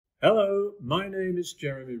Hello, my name is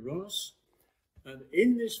Jeremy Ross, and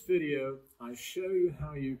in this video I show you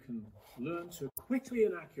how you can learn to quickly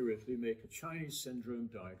and accurately make a Chinese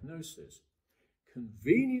syndrome diagnosis,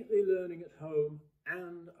 conveniently learning at home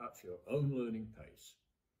and at your own learning pace.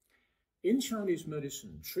 In Chinese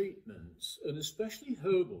medicine, treatments, and especially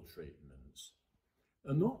herbal treatments,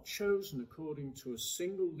 are not chosen according to a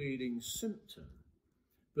single leading symptom,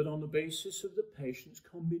 but on the basis of the patient's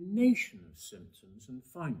combination of symptoms and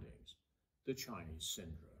findings, the Chinese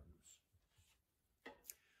syndromes.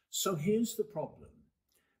 So here's the problem.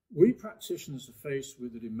 We practitioners are faced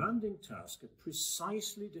with the demanding task of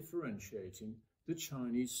precisely differentiating the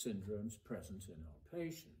Chinese syndromes present in our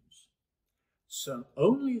patients. So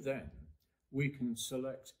only then we can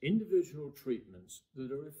select individual treatments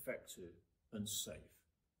that are effective and safe.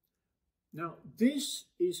 Now, this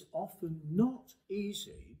is often not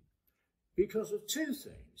easy because of two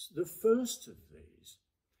things. The first of these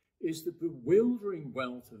is the bewildering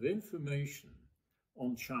wealth of information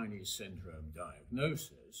on Chinese syndrome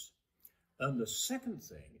diagnosis, and the second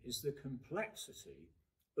thing is the complexity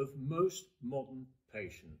of most modern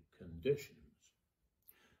patient conditions.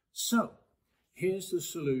 So, here's the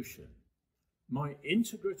solution. My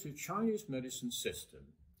integrative Chinese medicine system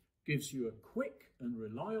gives you a quick and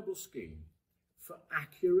reliable scheme for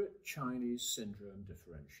accurate Chinese syndrome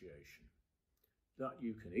differentiation that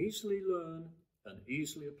you can easily learn and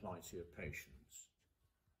easily apply to your patients.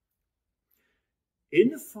 In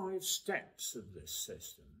the 5 steps of this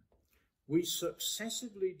system, we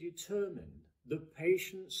successively determine the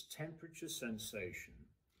patient's temperature sensation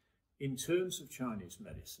in terms of Chinese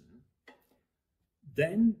medicine,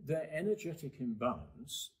 then their energetic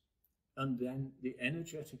imbalance, and then the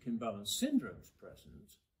energetic imbalance syndromes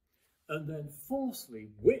present, and then fourthly,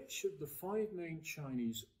 which of the 5 main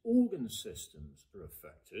Chinese organ systems are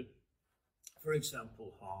affected, for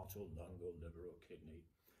example, heart or lung or liver or kidney,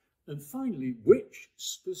 and finally, which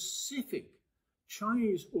specific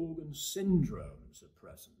Chinese organ syndromes are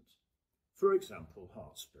present, for example,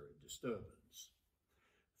 heart-spirit disturbance.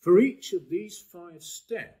 For each of these 5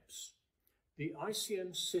 steps, the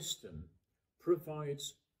ICM system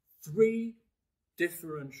provides 3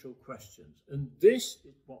 differential questions, and this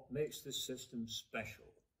is what makes this system special.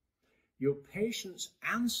 Your patient's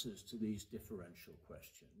answers to these differential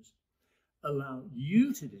questions allow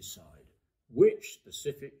you to decide which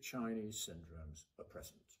specific Chinese syndromes are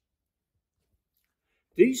present.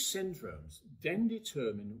 These syndromes then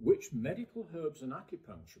determine which medical herbs and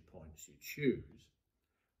acupuncture points you choose,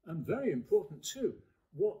 and very important too,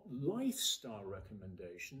 what lifestyle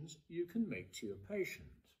recommendations you can make to your patient.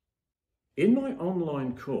 In my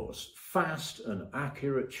online course, Fast and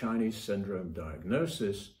Accurate Chinese Syndrome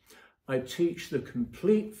Diagnosis, I teach the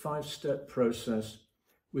complete 5-step process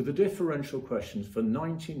with the differential questions for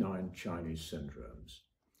 99 Chinese syndromes.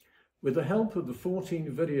 With the help of the 14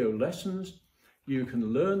 video lessons, you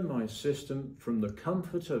can learn my system from the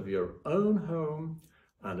comfort of your own home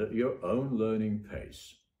and at your own learning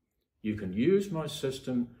pace. You can use my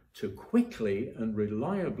system to quickly and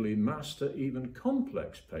reliably master even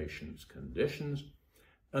complex patients' conditions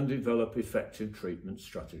and develop effective treatment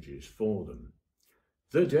strategies for them.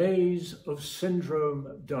 The days of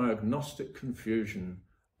syndrome diagnostic confusion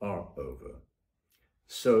are over.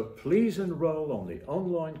 So please enroll on the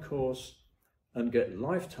online course and get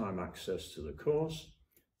lifetime access to the course.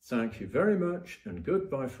 Thank you very much, and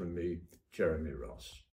goodbye from me, Jeremy Ross.